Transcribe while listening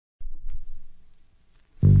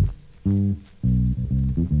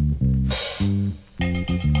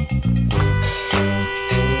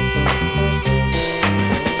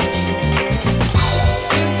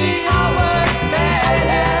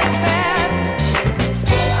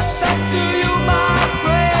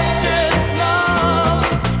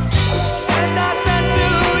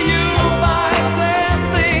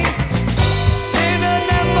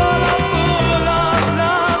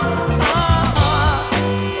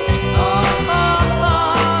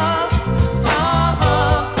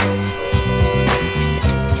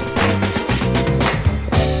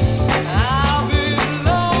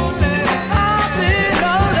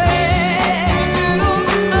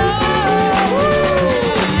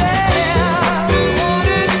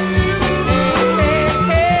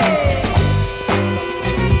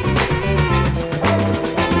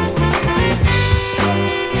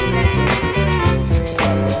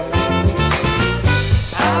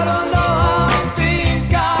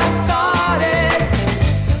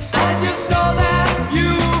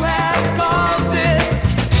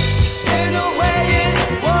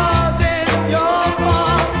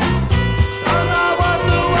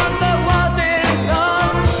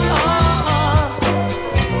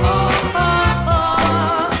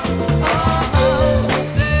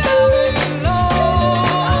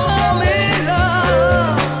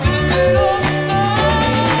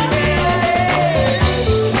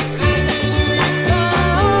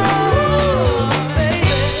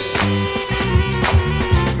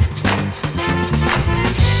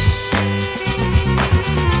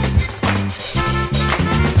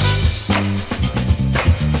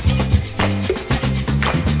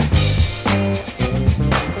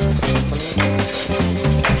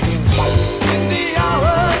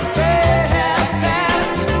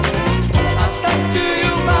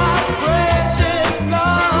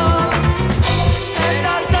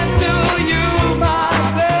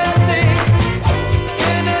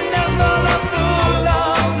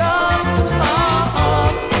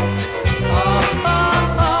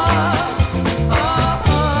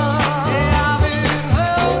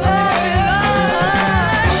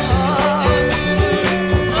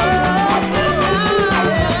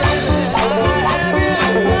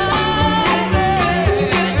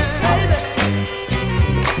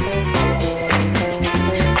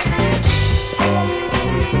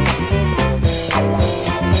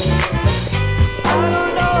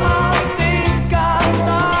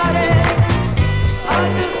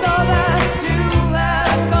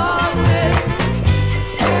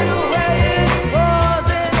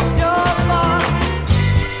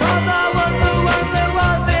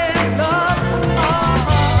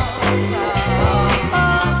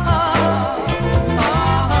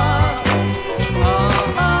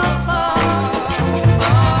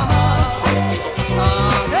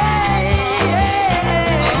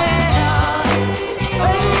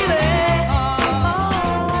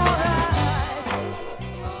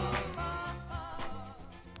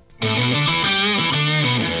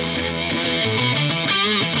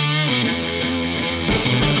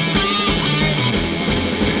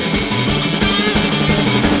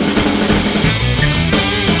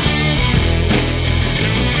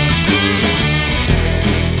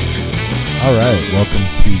All right, welcome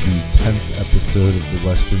to the 10th episode of the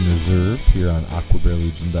Western Reserve here on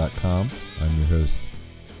AquaBearLegion.com. I'm your host,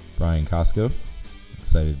 Brian Costco.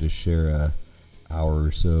 Excited to share an hour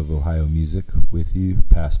or so of Ohio music with you,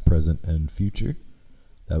 past, present, and future.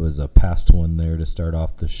 That was a past one there to start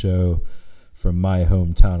off the show from my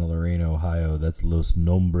hometown of Lorain, Ohio. That's Los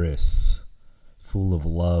Nombres, Full of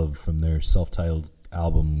Love, from their self-titled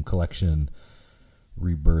album collection,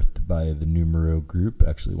 rebirthed by the Numero Group,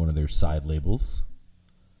 actually one of their side labels.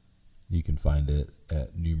 You can find it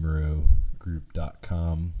at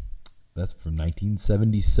numerogroup.com. That's from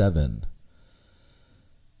 1977.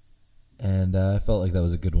 And I felt like that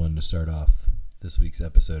was a good one to start off this week's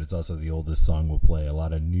episode. It's also the oldest song we'll play. A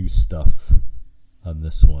lot of new stuff on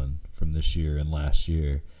this one from this year and last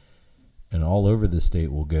year. And all over the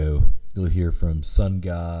state we'll go. You'll hear from Sun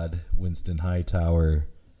God, Winston Hightower,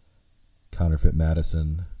 Counterfeit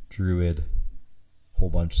Madison, Druid, whole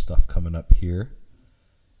bunch of stuff coming up here.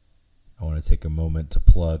 I want to take a moment to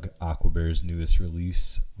plug AquaBear's newest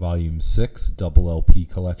release, Volume 6, double LP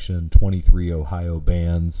collection, 23 Ohio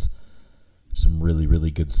bands. Some really,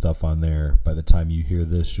 really good stuff on there. By the time you hear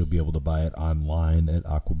this, you'll be able to buy it online at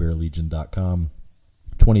AquaBearLegion.com.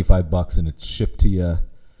 $25 and it's shipped to you.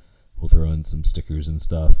 We'll throw in some stickers and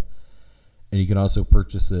stuff. And you can also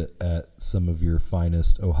purchase it at some of your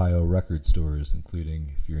finest Ohio record stores,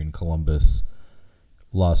 including, if you're in Columbus,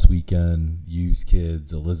 Lost Weekend, Used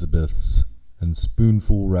Kids, Elizabeth's, and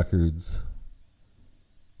Spoonful Records.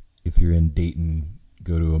 If you're in Dayton,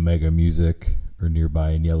 go to Omega Music, or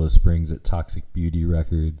nearby in Yellow Springs at Toxic Beauty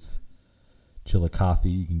Records. Chillicothe,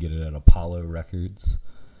 you can get it at Apollo Records.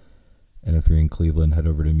 And if you're in Cleveland, head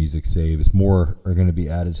over to Music Saves. More are going to be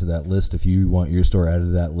added to that list. If you want your store added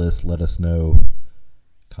to that list, let us know.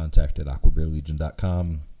 Contact at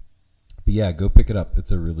aquabearlegion.com. But yeah, go pick it up.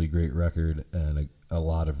 It's a really great record and a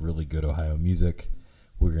lot of really good Ohio music.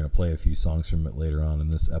 We're going to play a few songs from it later on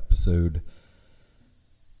in this episode.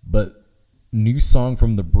 But new song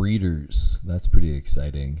from The Breeders. That's pretty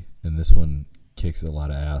exciting. And this one kicks a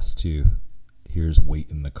lot of ass too. Here's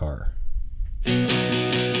Wait in the Car.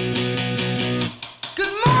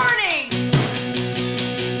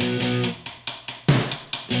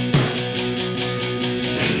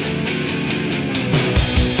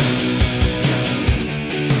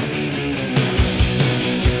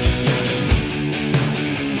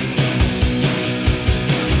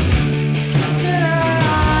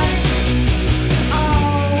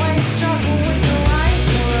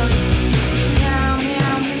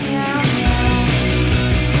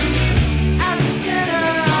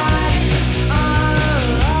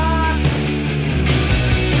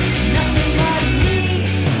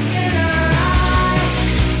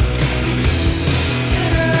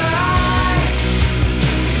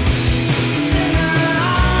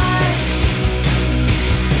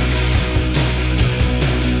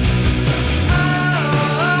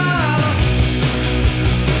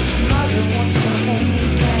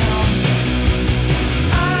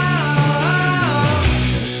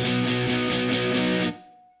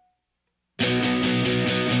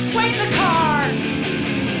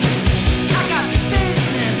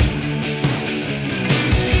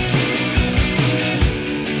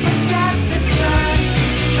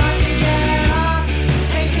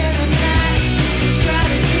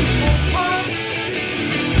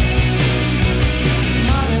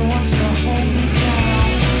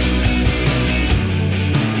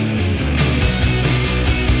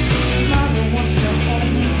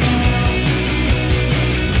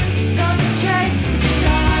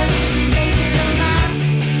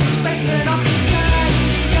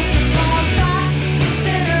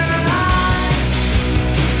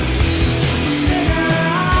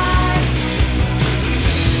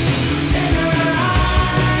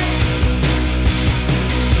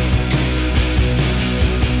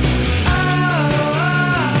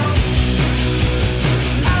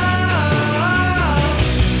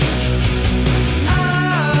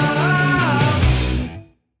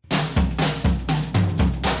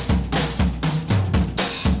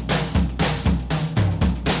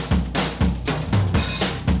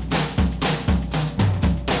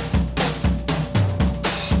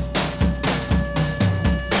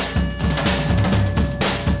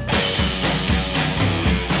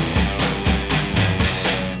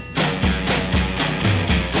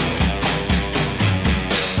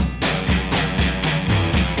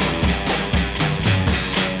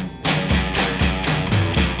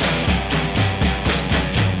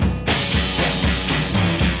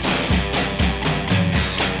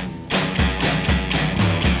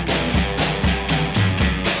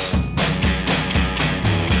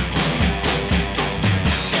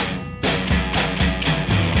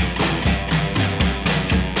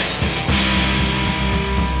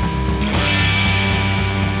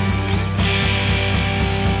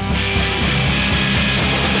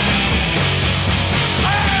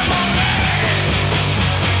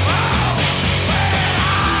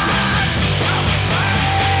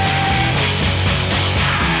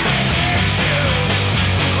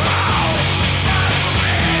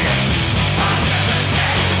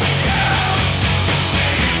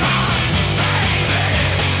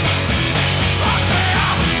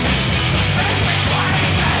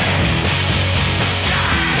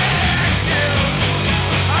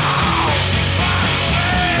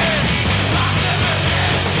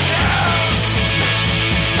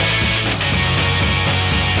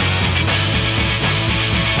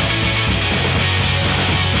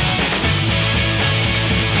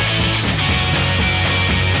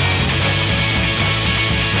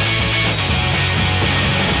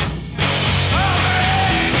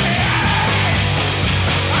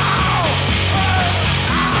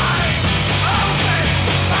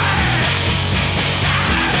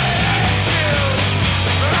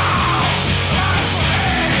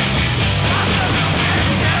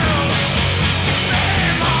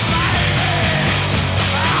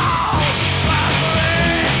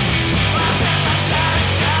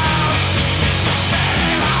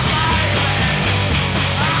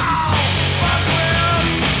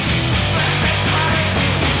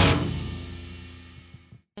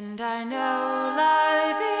 And I know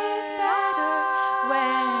life is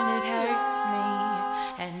hurts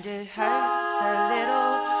me, and it hurts a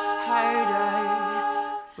little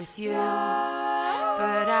harder with you.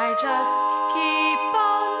 But I just keep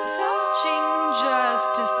on searching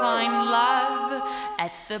just to find love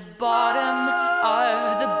at the bottom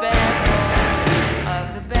of the barrel,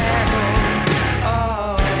 of the barrel.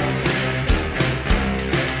 Oh.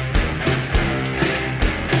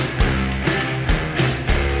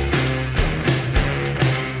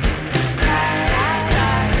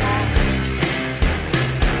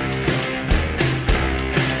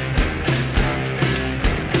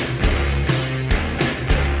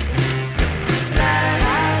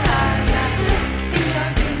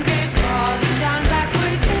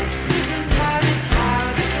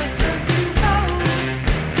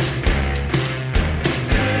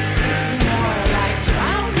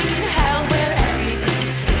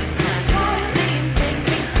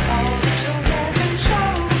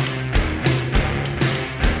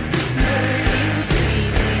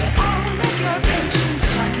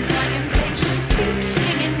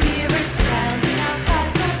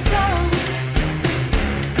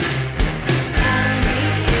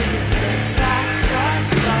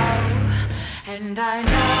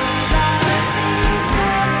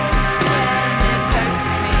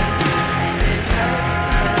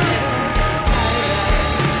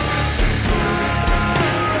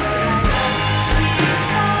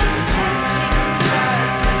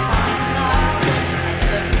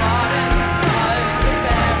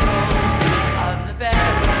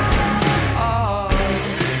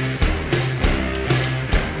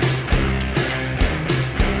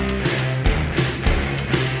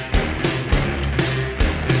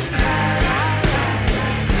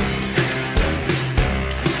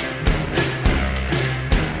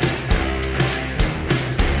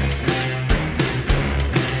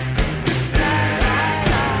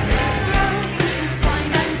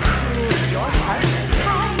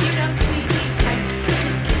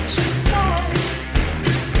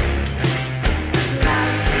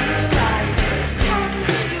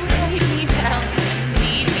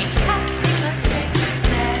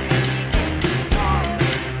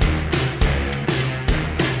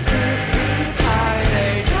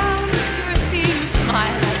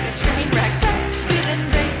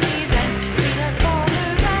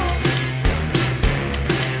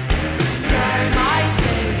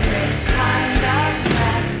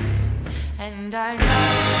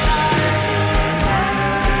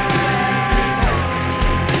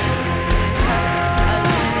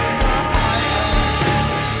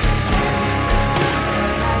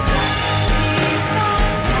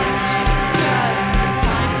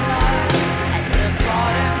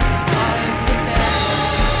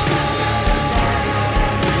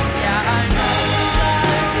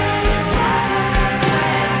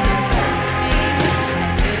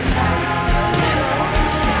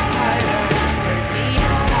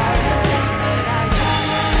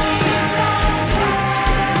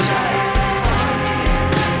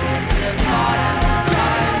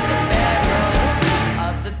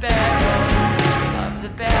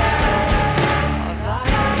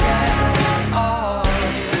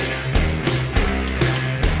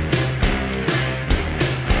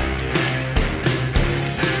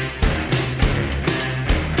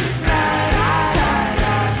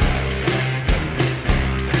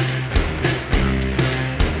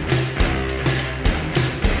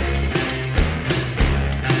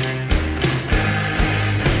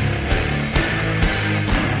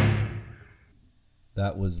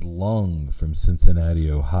 That was Lung from Cincinnati,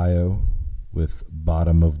 Ohio, with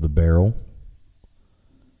Bottom of the Barrel.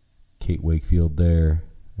 Kate Wakefield there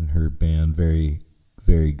and her band, very,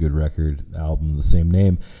 very good record, album, the same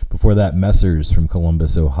name. Before that, Messers from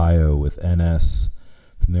Columbus, Ohio, with NS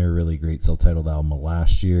from their really great self-titled album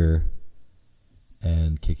last year.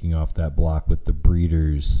 And kicking off that block with The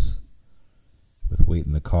Breeders with Wait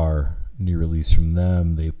in the Car, new release from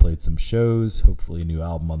them. They played some shows, hopefully a new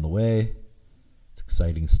album on the way. It's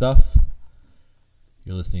exciting stuff.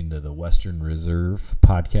 You're listening to the Western Reserve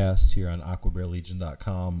podcast here on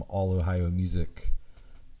AquaBearLegion.com. All Ohio music,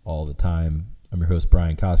 all the time. I'm your host,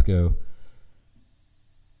 Brian Costco.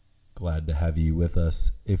 Glad to have you with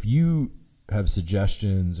us. If you have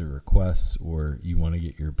suggestions or requests, or you want to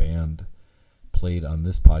get your band played on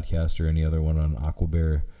this podcast or any other one on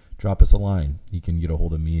AquaBear, drop us a line. You can get a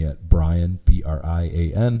hold of me at Brian,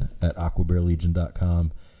 Brian, at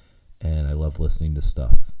AquaBearLegion.com. And I love listening to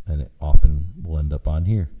stuff, and it often will end up on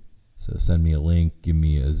here. So send me a link, give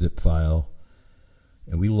me a zip file.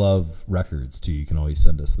 And we love records, too. You can always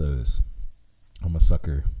send us those. I'm a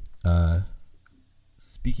sucker.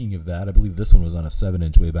 Speaking of that, I believe this one was on a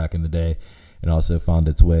 7-inch way back in the day, and also found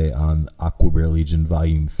its way on Aqua Bear Legion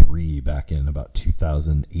Volume 3 back in about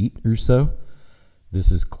 2008 or so.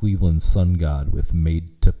 This is Cleveland Sun God with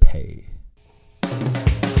Made to Pay.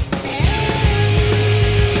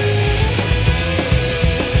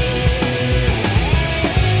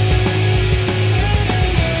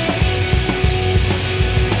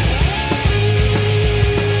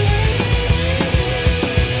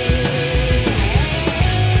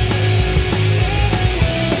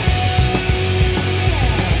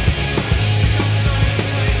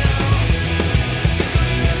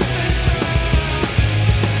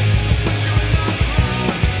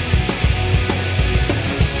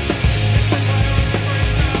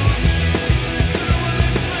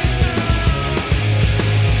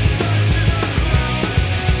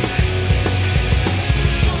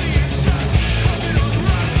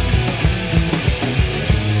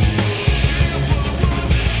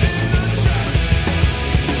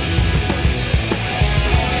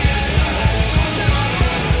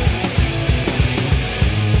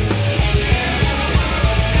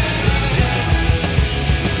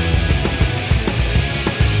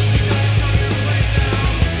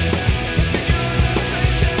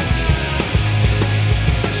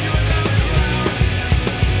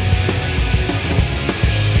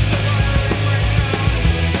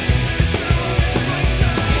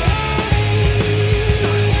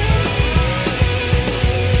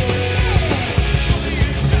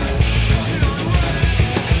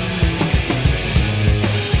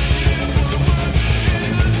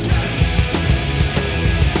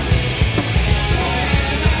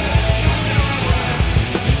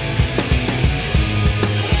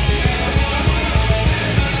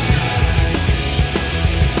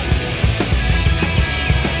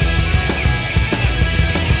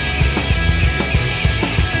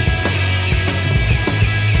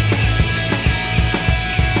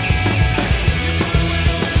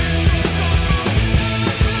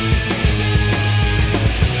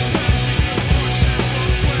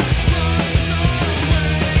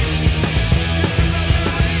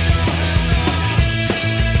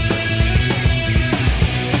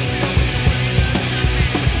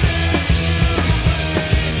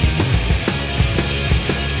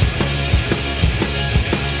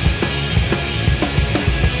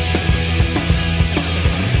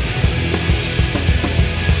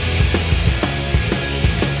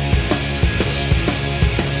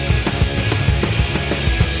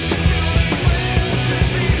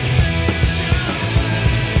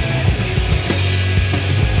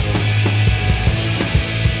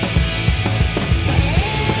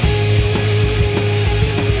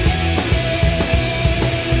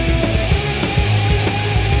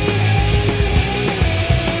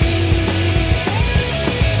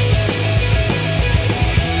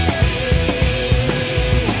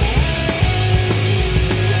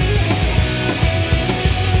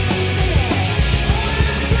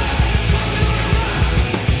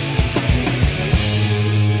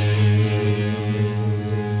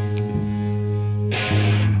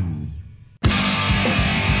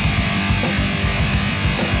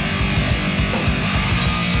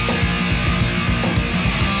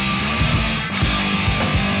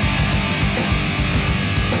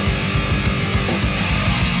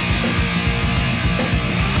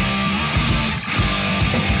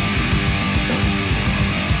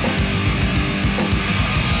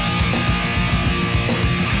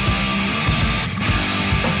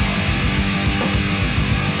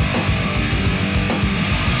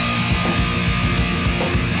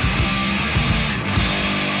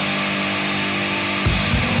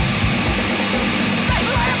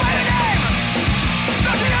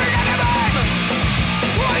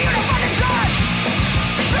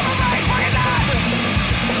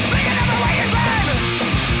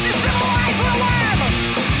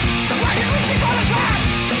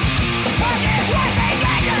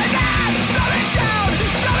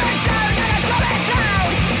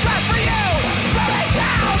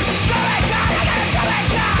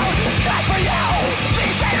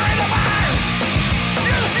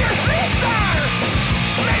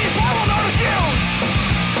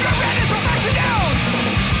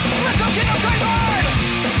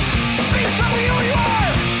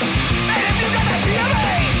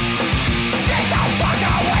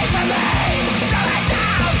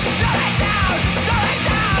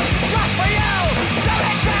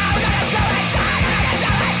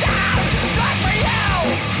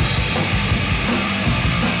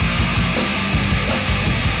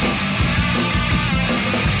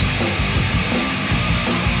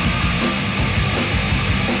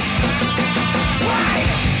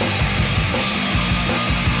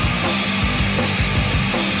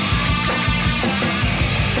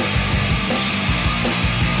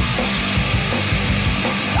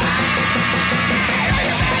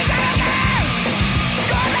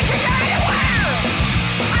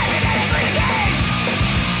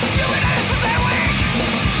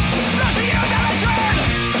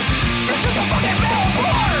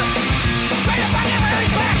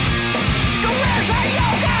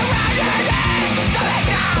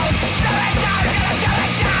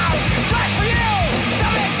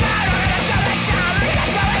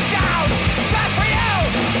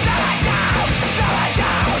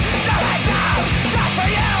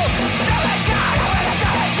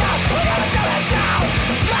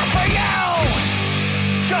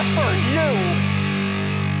 just for you.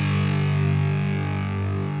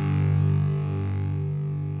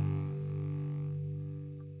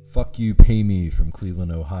 Fuck You, Pay Me from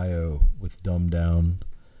Cleveland, Ohio with Dumb Down.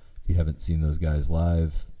 If you haven't seen those guys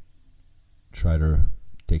live, try to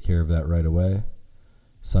take care of that right away.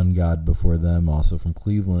 Sun God before them, also from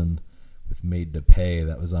Cleveland, with Made to Pay.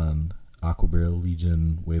 That was on Aquabear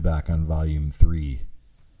Legion way back on Volume 3.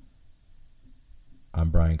 I'm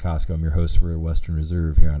Brian Costco. I'm your host for Western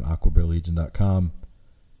Reserve here on aquabearlegion.com.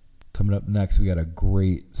 Coming up next, we got a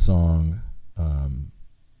great song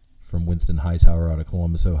from Winston Hightower out of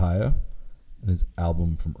Columbus, Ohio, and his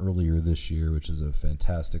album from earlier this year, which is a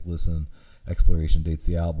fantastic listen. Exploration dates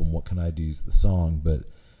the album. What Can I Do is the song, but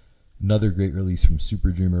another great release from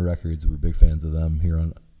Super Dreamer Records. We're big fans of them here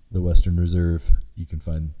on the Western Reserve. You can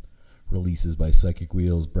find releases by Psychic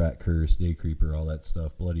Wheels, Brat Curse, Day Creeper, all that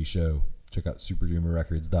stuff. Bloody Show. Check out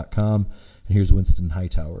superdreamerrecords.com. And here's Winston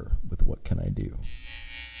Hightower with What Can I Do?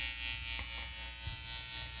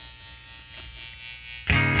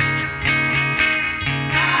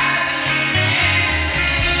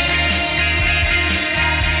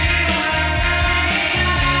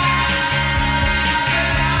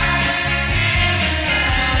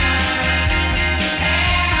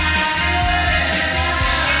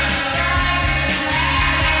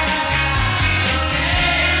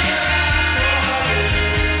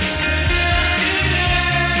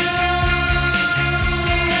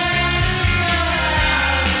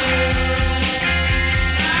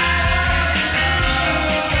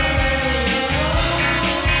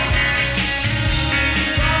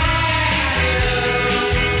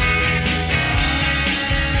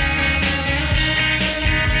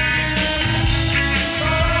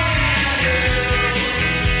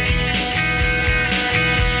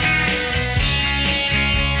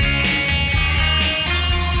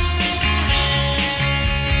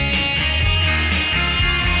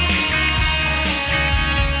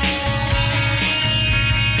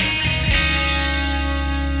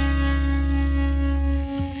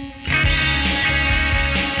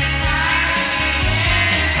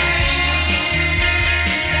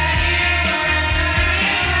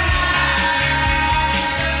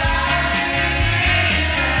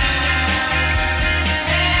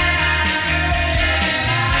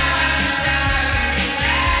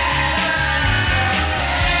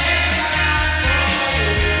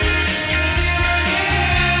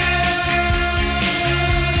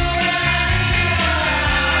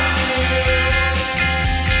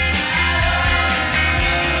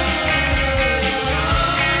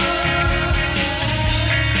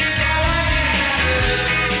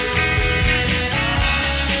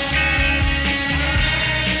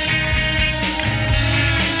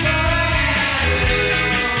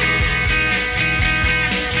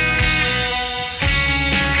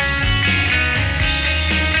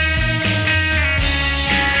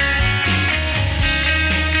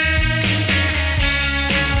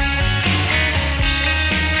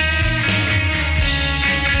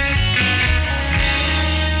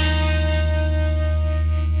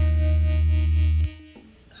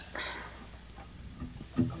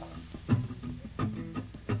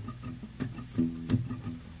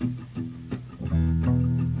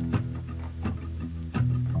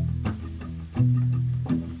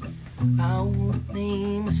 I won't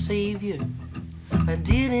name a savior, I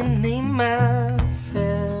didn't name myself.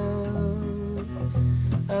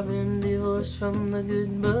 I've been divorced from the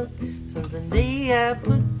good book since the day I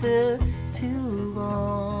put the tube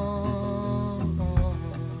on.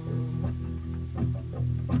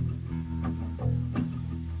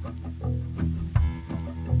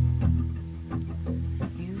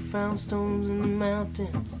 You found stones in the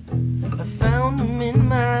mountains, I found them in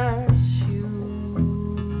my shoes.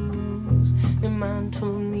 And mine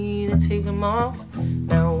told me to take them off.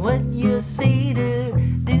 Now what you say to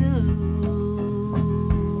do?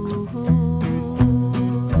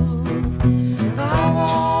 I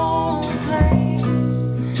won't claim,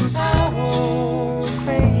 I won't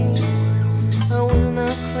claim, I will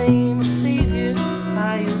not claim a savior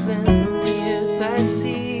higher than the earth I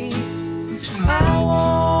see. I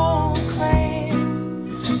won't claim,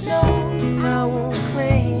 no, I won't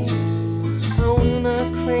claim, I will not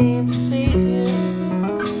claim a savior.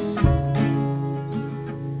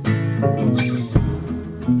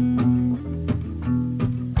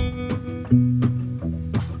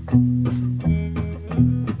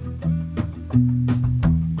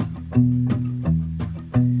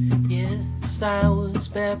 Yes, I was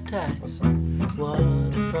baptized,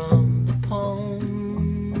 water from the palm.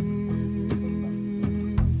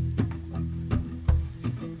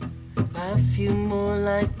 I feel more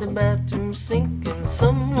like the bathroom I'm sinking,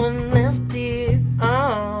 someone left it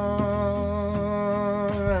on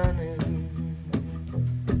running.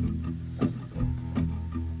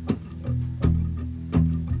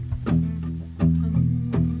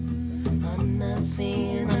 I'm not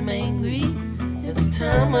saying I'm angry at the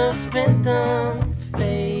time I've spent on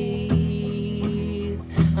faith.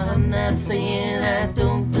 I'm not saying I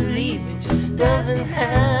don't believe it just doesn't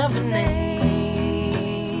have a name.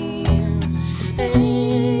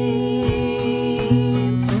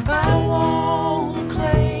 I won't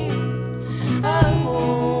claim, I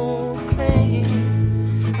won't claim,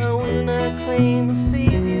 I will not claim a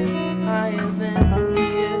savior higher than the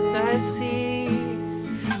earth I see.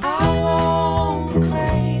 I won't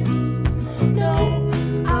claim, no,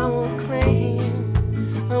 I won't claim,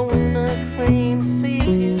 I will not claim a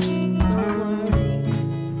savior.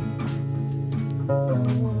 Don't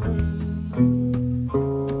worry, don't worry.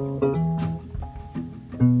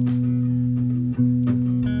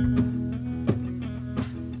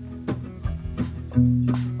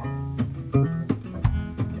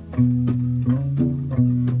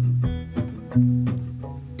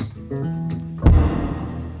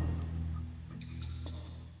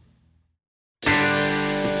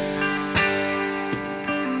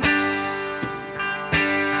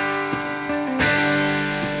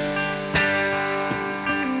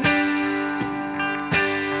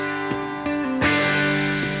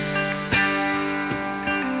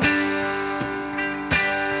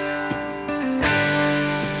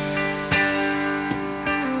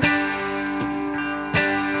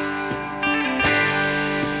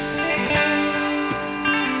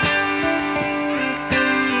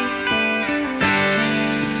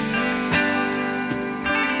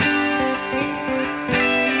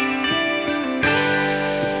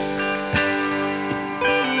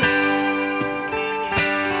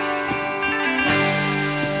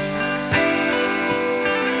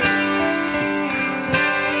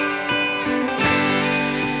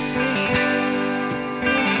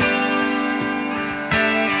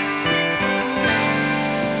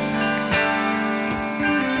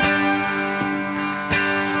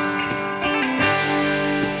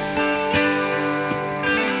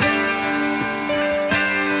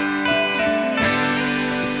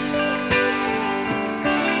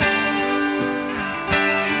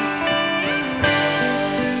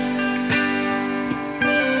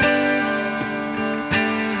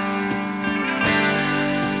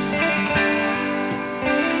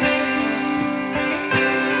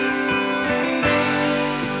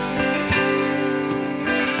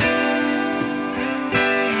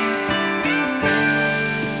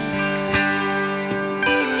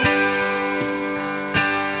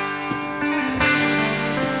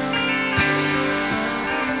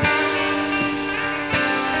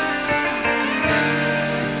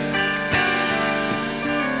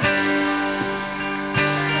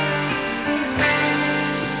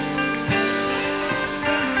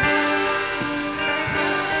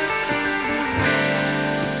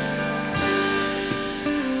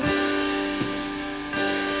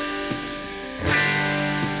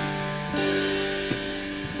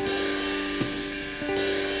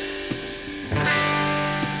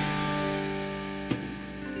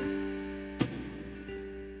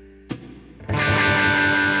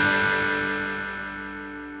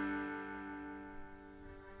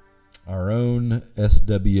 Our own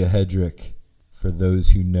S.W. Hedrick, for those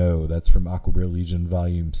who know. That's from Aquabear Legion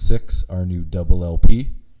Volume 6, our new double LP.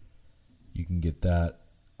 You can get that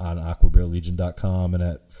on aquabearlegion.com and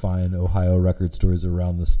at fine Ohio record stores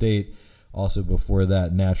around the state. Also before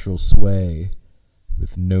that, Natural Sway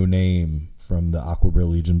with No Name from the Aquabear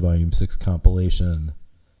Legion Volume 6 compilation.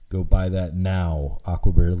 Go buy that now,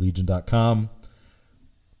 aquabearlegion.com.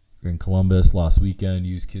 If you're in Columbus, Lost Weekend,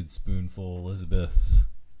 Used Kid Spoonful, Elizabeth's.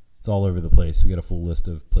 It's all over the place. We got a full list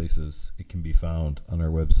of places it can be found on our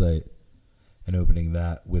website. And opening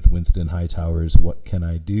that with Winston Hightower's What Can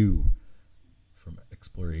I Do? From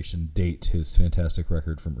Exploration Date, his fantastic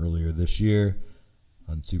record from earlier this year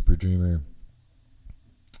on Super Dreamer.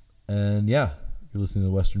 And yeah, you're listening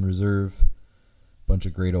to Western Reserve. Bunch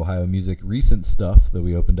of great Ohio music. Recent stuff that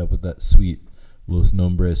we opened up with that sweet Los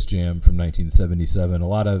Nombres jam from 1977. A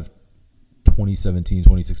lot of 2017,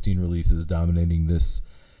 2016 releases dominating this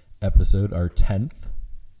episode, our 10th.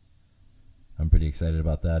 I'm pretty excited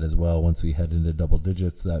about that as well. Once we head into double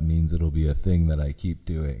digits, that means it'll be a thing that I keep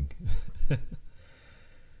doing.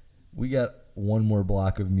 We got one more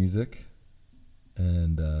block of music,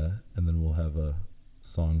 and then we'll have a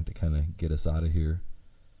song to kind of get us out of here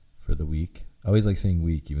for the week. I always like saying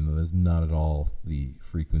week, even though that's not at all the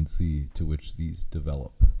frequency to which these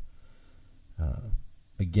develop.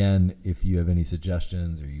 Again, if you have any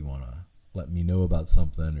suggestions or you want to let me know about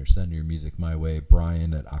something or send your music my way,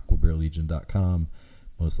 brian@aquabearlegion.com.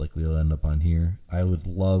 Most likely it'll end up on here. I would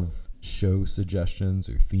love show suggestions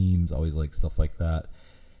or themes. Always like stuff like that.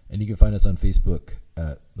 And you can find us on Facebook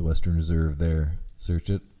at the Western Reserve there.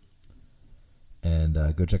 Search it. And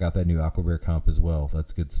go check out that new Aquabear comp as well.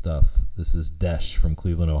 That's good stuff. This is Desh from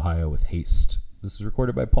Cleveland, Ohio with Haste. This is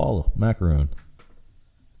recorded by Paul Macaron.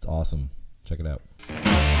 It's awesome. Check it out.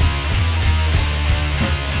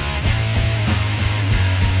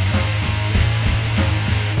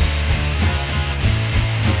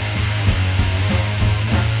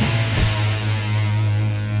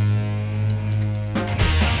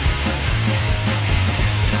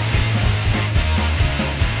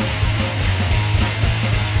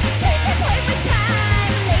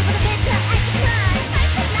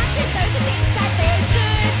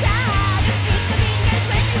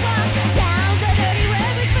 Down the dirty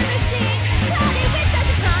river.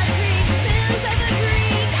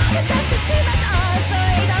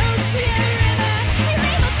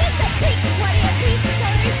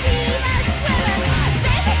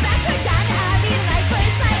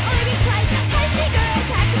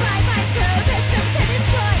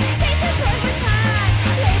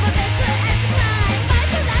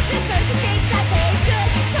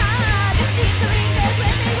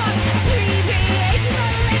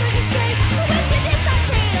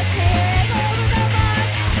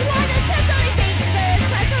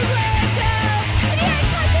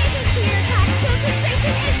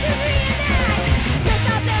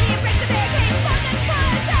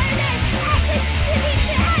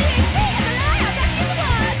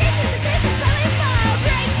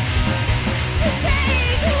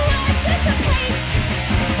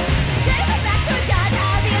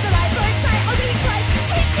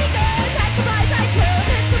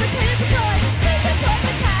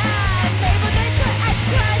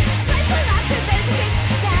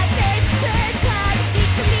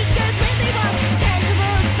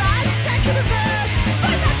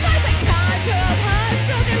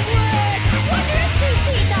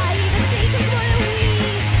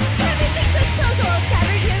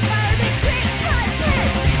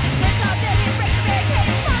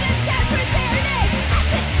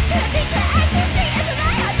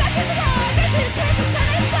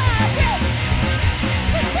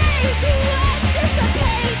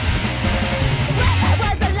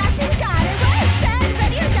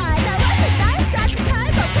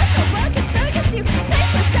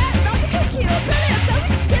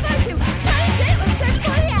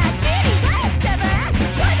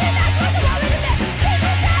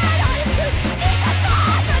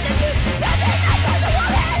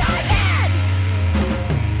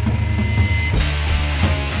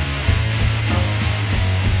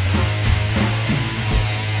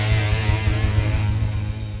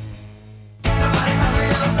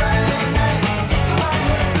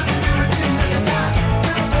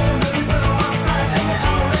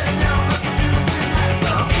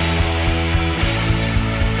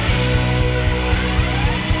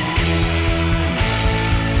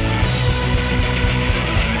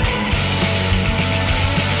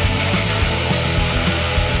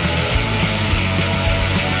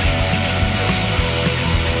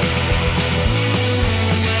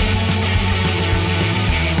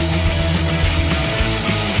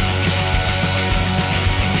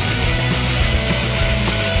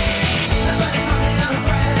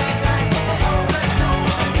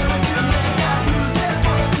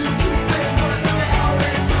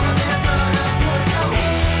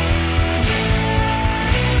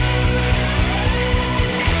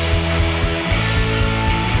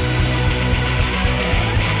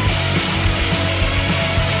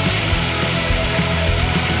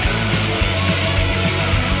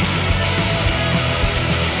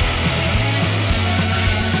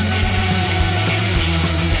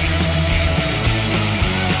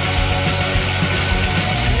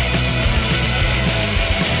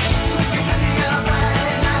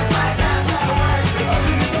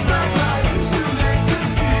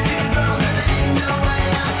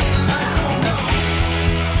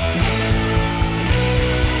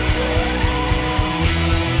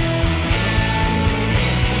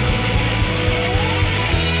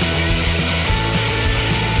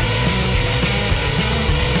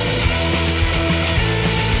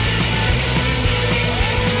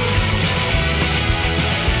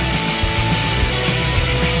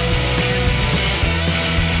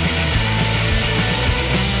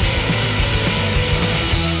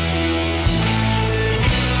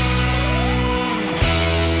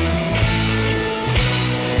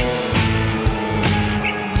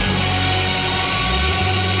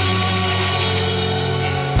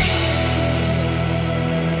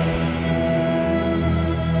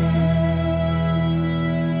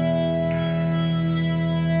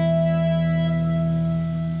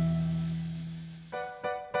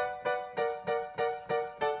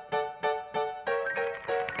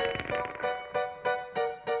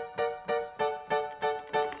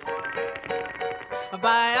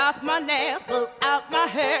 bite off my nail, pull out my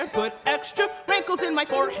hair, put extra wrinkles in my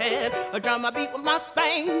forehead. I drum a beat with my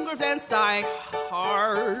fingers and sigh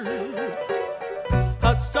hard.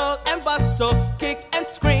 Hustle and bustle, kick and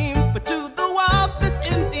scream, for to the office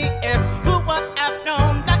in the air. Who would have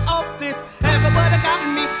known that all this ever would have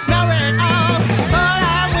gotten me nowhere at all? But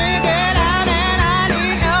I will get out and I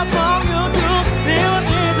need help from you to deal with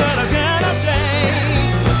things that I cannot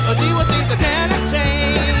change. Deal with things I cannot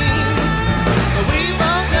change. We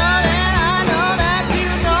both know that I know that you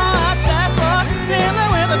know what's best for dealing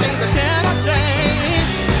with the things I cannot change.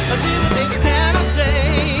 Deal with things I cannot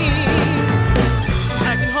change.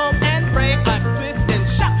 I can hope and pray, I can twist and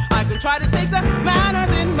shout, I can try to take the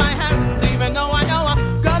matters in my hands, even though I know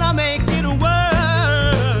I'm gonna make it worse.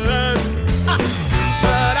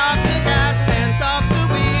 But off the gas, hands off the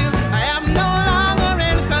wheel, I am no longer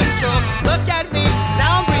in control. Look at me,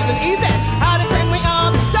 now I'm breathing easy. How to take me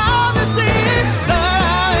on the storm to see. But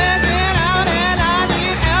I will get out and I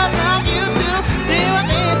need help from you to deal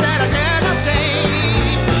with things that I cannot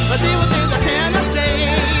change. Deal with things I cannot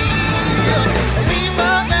change. We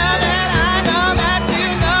both know that I know that you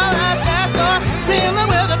know that that's for dealing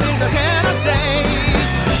with the things I cannot change.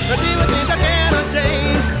 Deal with things I cannot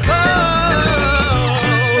change.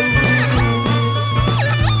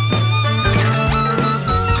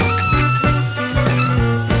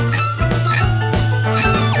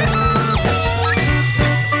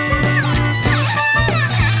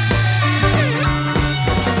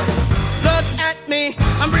 Look at me,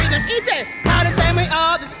 I'm breathing easy. How to take me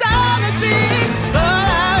all the time to see. But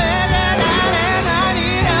I will get out and I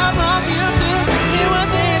need help from you to deal with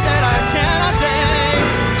things that I cannot change.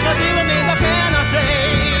 Deal with things I cannot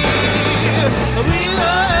change. We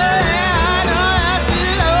know that I know that you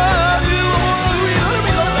love you. We know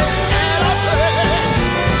because I cannot change.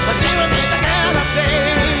 Deal with things I cannot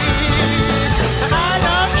change. I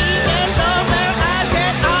don't even know where I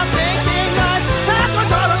get off thinking I have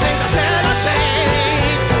control of things I cannot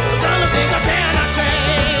change. Control of things I cannot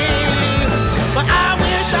change. But I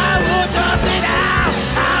wish I would just it out.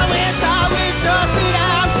 I wish I would just it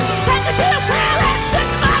out. Take it to the prayer and sit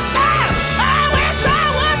my mouth. I wish I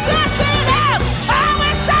would just it out. I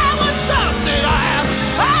wish I would just it out.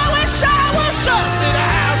 I wish I would just it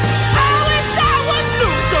out. I wish I would do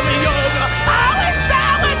some yoga. I wish I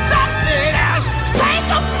would just it out. Take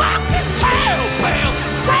a fucking chill pill.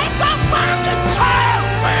 Take a fucking chill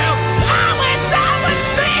pill. I wish I would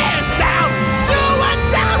sit down. Do a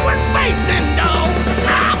downward facing dog.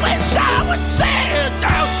 I wish I would sit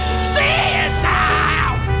down. Sit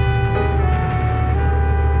down.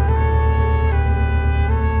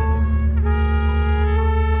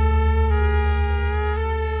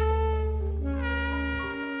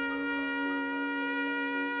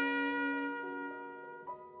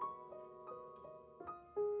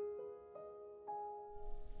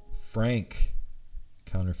 Frank,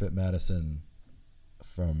 Counterfeit Madison,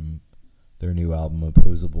 from their new album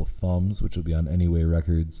Opposable Thumbs, which will be on Anyway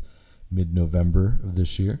Records mid-November of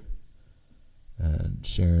this year. And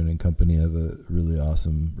Sharon and company have a really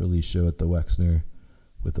awesome release show at the Wexner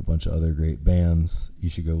with a bunch of other great bands. You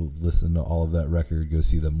should go listen to all of that record, go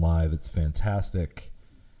see them live. It's fantastic.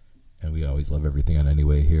 And we always love everything on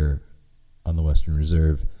Anyway here on the Western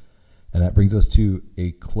Reserve. And that brings us to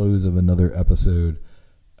a close of another episode.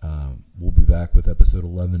 We'll be back with episode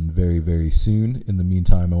 11 very, very soon. In the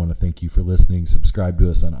meantime, I want to thank you for listening. Subscribe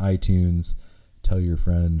to us on iTunes. Tell your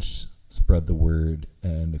friends. Spread the word.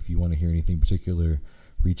 And if you want to hear anything particular,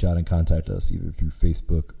 reach out and contact us either through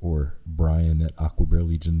Facebook or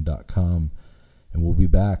brian@aquabearlegion.com. And we'll be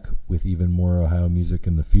back with even more Ohio music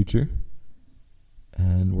in the future.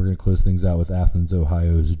 And we're going to close things out with Athens,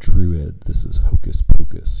 Ohio's Druid. This is Hocus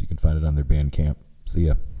Pocus. You can find it on their Bandcamp. See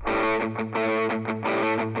ya.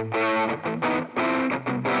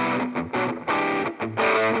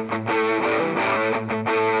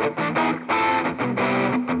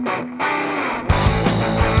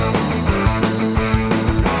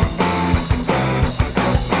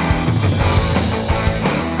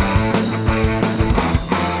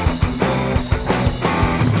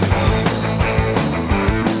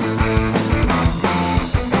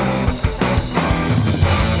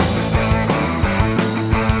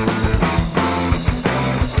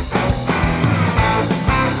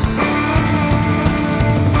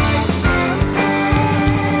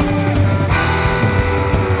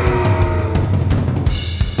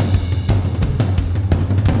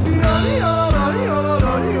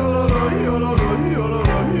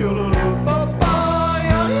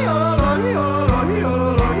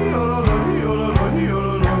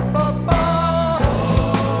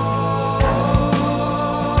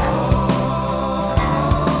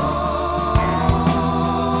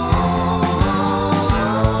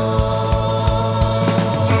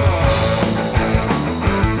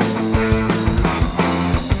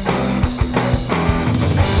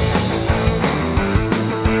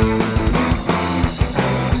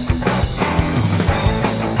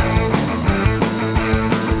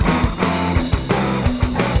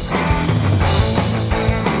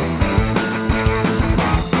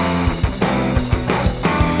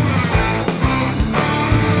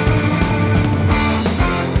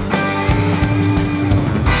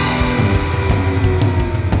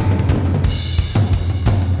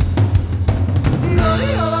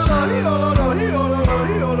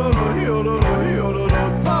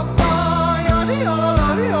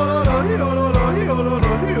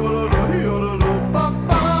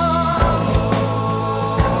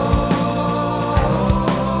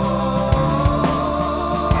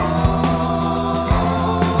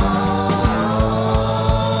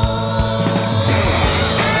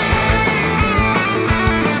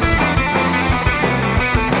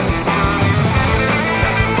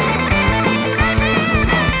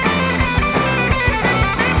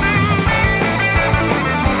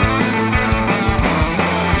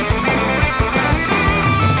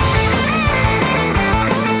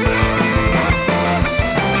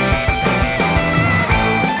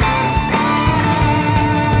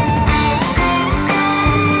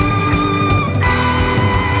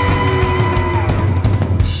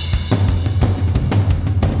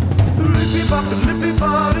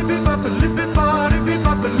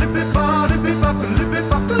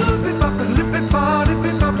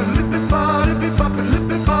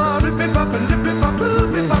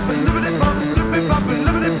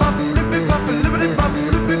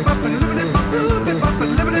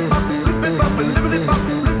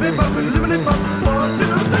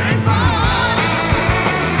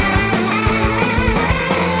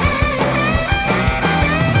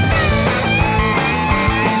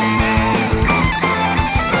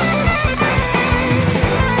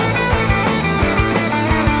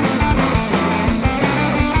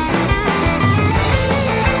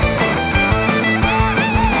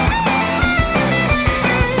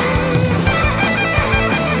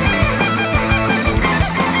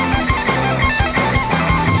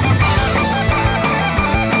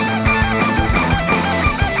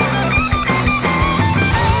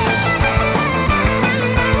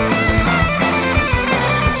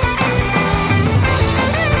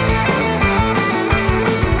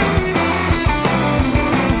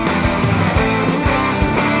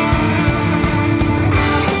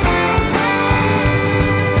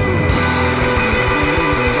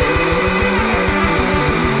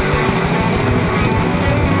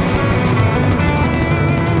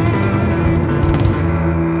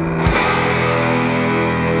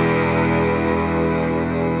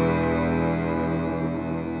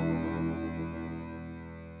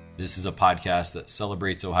 This is a podcast that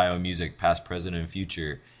celebrates Ohio music, past, present, and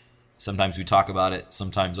future. Sometimes we talk about it.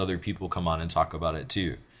 Sometimes other people come on and talk about it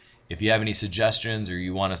too. If you have any suggestions or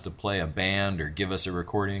you want us to play a band or give us a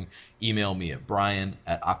recording, email me at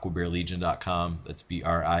brian@aquabearlegion.com. That's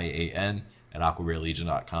BRIAN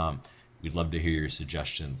 @aquabearlegion.com. We'd love to hear your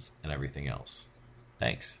suggestions and everything else.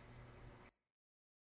 Thanks.